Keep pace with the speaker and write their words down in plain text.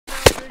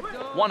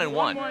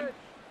1-1.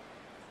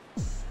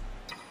 Hey,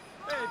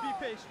 be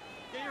patient.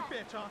 Get your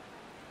pitch, huh?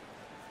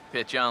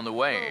 Pitch on the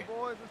way. Go,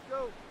 boys, let's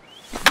go.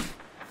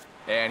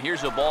 And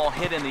here's a ball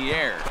hit in the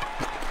air.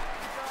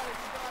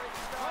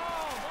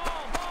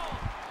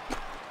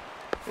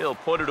 He'll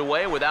put it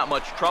away without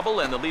much trouble,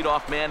 and the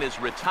leadoff man is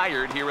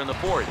retired here in the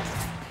fourth.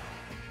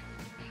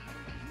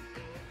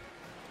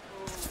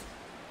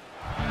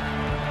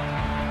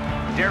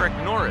 Derek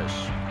Norris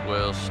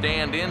will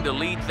stand in to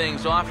lead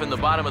things off in the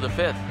bottom of the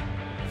fifth.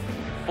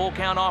 Full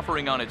count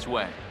offering on its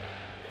way.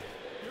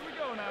 Here we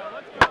go now.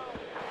 Let's go.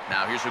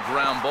 Now here's a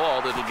ground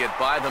ball that'll get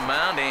by the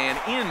mound and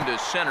into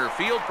center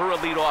field for a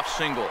leadoff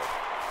single.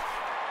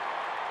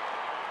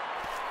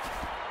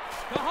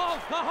 Go home,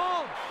 go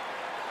home.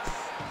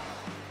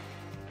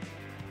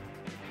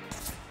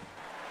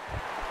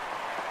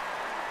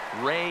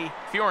 Ray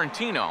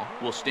Fiorentino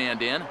will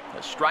stand in. A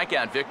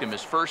strikeout victim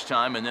his first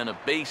time and then a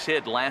base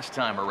hit last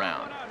time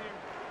around.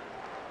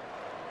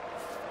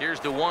 Here's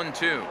the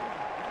 1-2.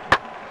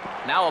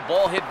 Now a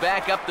ball hit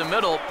back up the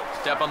middle.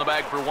 Step on the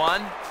bag for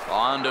one.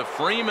 On to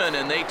Freeman,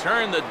 and they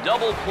turn the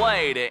double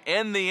play to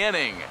end the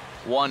inning.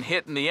 One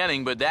hit in the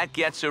inning, but that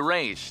gets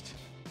erased.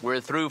 We're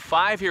through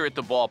 5 here at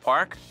the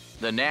ballpark.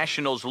 The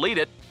Nationals lead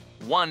it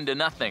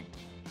 1-0.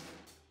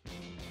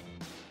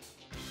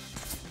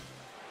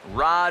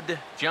 Rod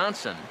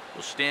Johnson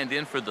will stand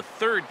in for the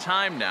 3rd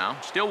time now,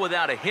 still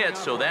without a hit,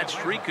 so that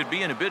streak could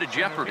be in a bit of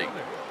jeopardy.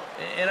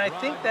 And I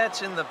think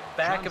that's in the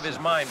back of his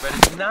mind, but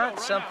it's not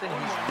something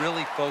he's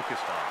really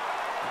focused on.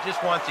 He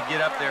just wants to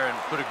get up there and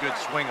put a good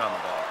swing on the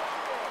ball.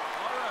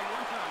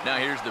 Now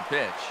here's the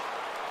pitch.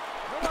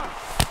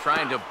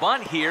 Trying to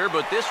bunt here,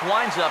 but this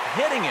winds up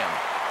hitting him.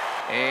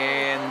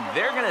 And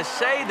they're going to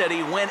say that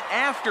he went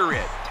after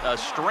it. A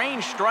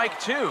strange strike,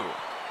 too.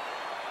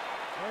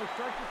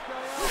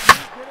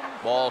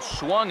 Ball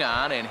swung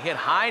on and hit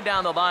high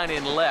down the line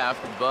in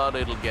left, but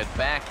it'll get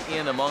back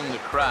in among the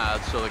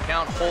crowd, so the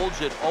count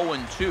holds at 0-2. Hey,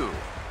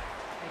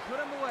 put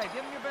him away.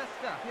 Give him your best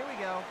stuff. Here we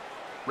go.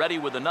 Ready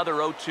with another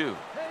 0-2. Hey,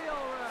 all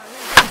right.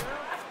 Here we go.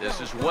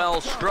 This is well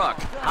struck,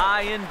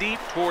 high and deep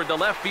toward the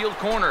left field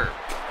corner.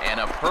 And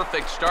a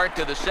perfect start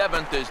to the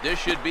 7th, as this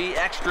should be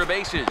extra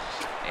bases.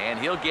 And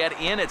he'll get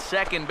in at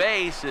second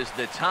base as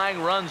the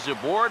tying run's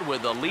aboard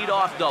with a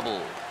leadoff double.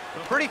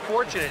 Pretty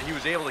fortunate he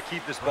was able to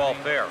keep this ball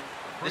fair.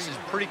 This is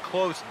pretty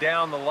close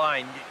down the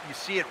line. You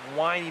see it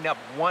winding up,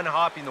 one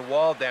hopping the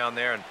wall down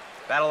there, and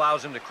that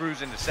allows him to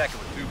cruise into second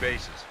with 2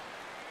 bases.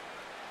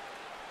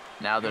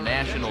 Now the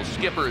National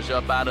skipper's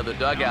up out of the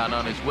dugout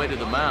on his way to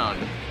the mound.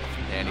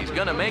 And he's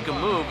going to make a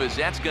move, as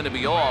that's going to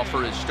be all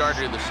for his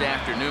starter this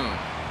afternoon.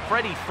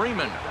 Freddie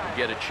Freeman will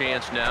get a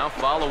chance now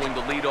following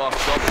the leadoff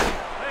double.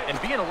 And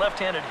being a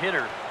left-handed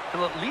hitter,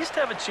 he'll at least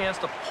have a chance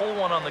to pull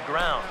one on the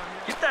ground.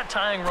 Get that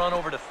tying run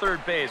over to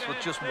third base with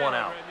just 1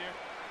 out.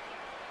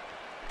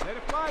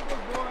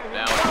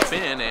 Now a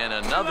spin and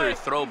another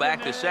throw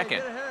back to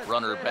second.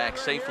 Runner back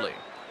safely.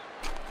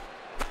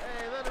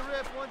 Hey, let it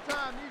rip one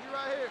time. Need you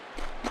right here.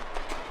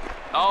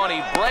 Oh, and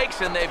he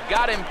breaks, and they've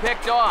got him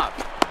picked off.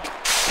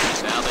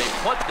 Now they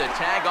put the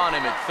tag on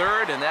him at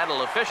third, and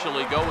that'll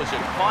officially go as a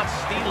caught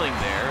stealing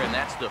there, and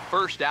that's the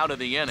first out of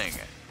the inning.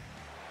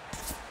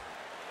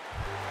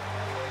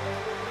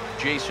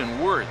 Jason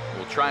Worth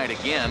will try it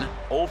again.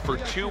 0 for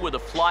 2 with a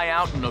fly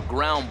out and a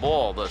ground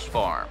ball thus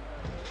far.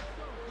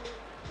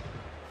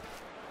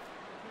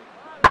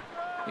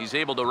 He's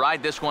able to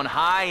ride this one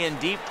high and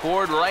deep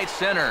toward right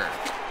center.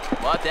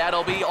 But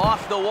that'll be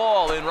off the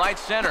wall in right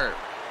center.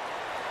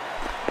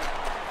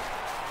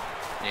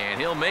 And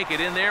he'll make it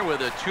in there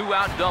with a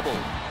 2-out double.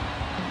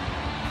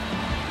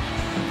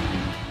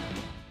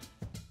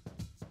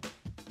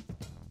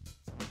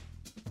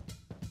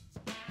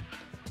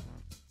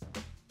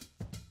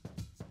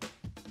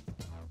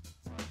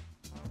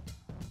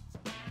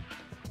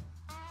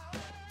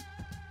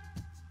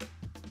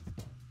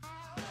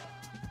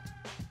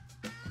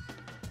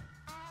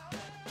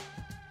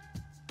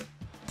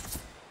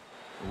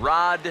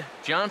 Rod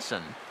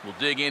Johnson will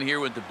dig in here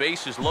with the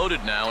bases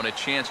loaded now and a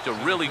chance to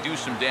really do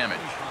some damage.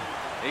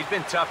 He's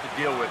been tough to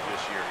deal with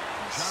this year.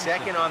 He's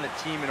second on the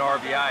team in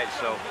RBIs,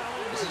 so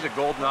this is a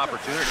golden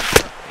opportunity.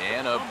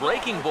 And a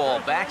breaking ball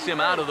backs him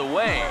out of the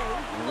way.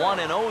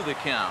 1-0 the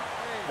count.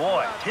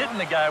 Boy, hitting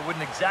the guy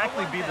wouldn't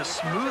exactly be the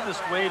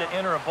smoothest way to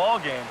enter a ball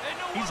game.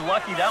 He's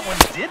lucky that one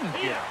didn't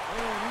get him.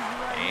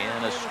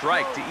 And a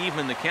strike to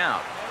even the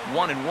count.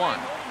 1-1.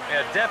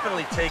 Yeah,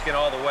 definitely taken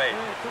all the way.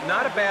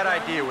 Not a bad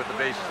idea with the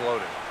bases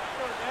loaded.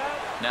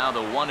 Now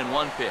the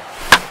 1-1 pitch.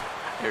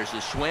 There's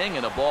a swing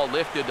and a ball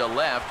lifted to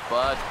left,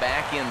 but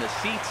back in the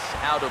seats,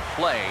 out of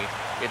play.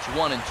 It's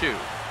 1-2.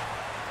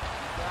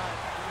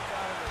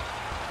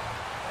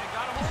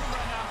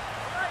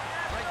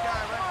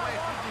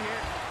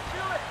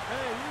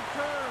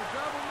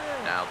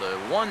 Now the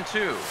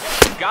 1-2.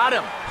 Got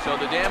him. So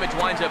the damage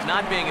winds up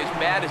not being as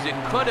bad as it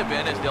could have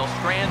been, as they'll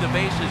strand the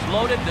bases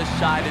loaded. This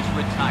side is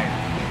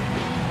retired.